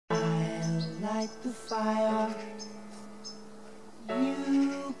light the fire.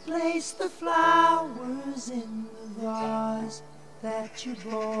 You place the flowers in the vase that you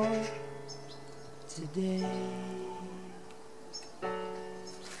bought today.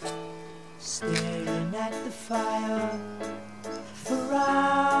 Staring at the fire for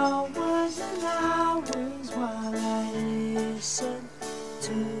hours and hours while I listen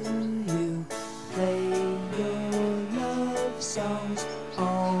to you play your love songs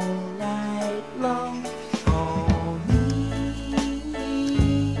all night long. For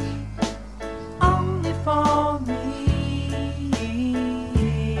me, only for me.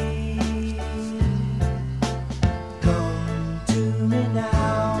 Come to me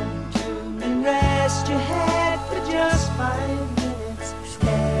now and rest your head for just 5 minutes.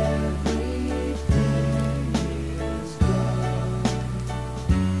 Everything is gone.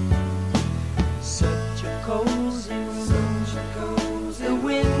 Such a cozy room, the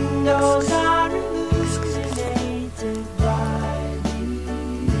windows are illuminated by the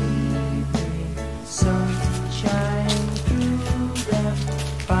evening sunshine through them,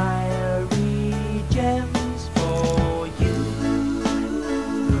 fiery gems for you,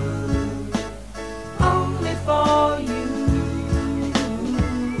 only for you.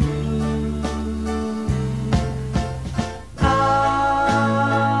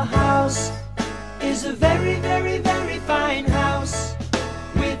 Our house is a very, very, very fine house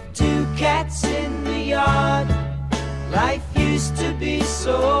with 2 cats in the yard. Life used to be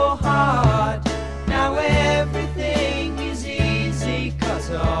so hard.